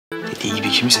bildiği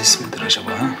gibi kimsesiz midir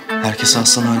acaba ha? Herkese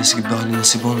Aslan ailesi gibi bir aile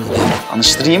nasip olmadı.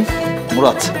 Tanıştırayım,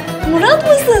 Murat. Murat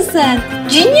mısın sen?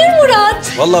 Junior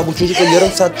Murat. Vallahi bu çocukla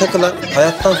yarım saat takılan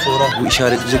hayattan sonra bu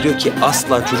işaret bize diyor ki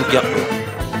asla çocuk yapmayın.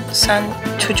 Sen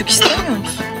çocuk istemiyor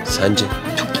musun? Sence?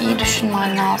 Çok iyi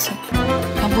düşünmen lazım.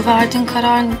 Ya bu verdiğin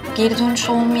kararın geri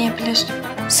dönüşü olmayabilir.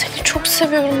 Seni çok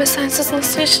seviyorum ve sensiz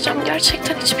nasıl yaşayacağım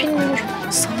gerçekten hiç bilmiyorum.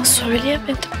 Sana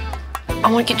söyleyemedim.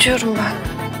 Ama gidiyorum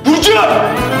ben. Burcu!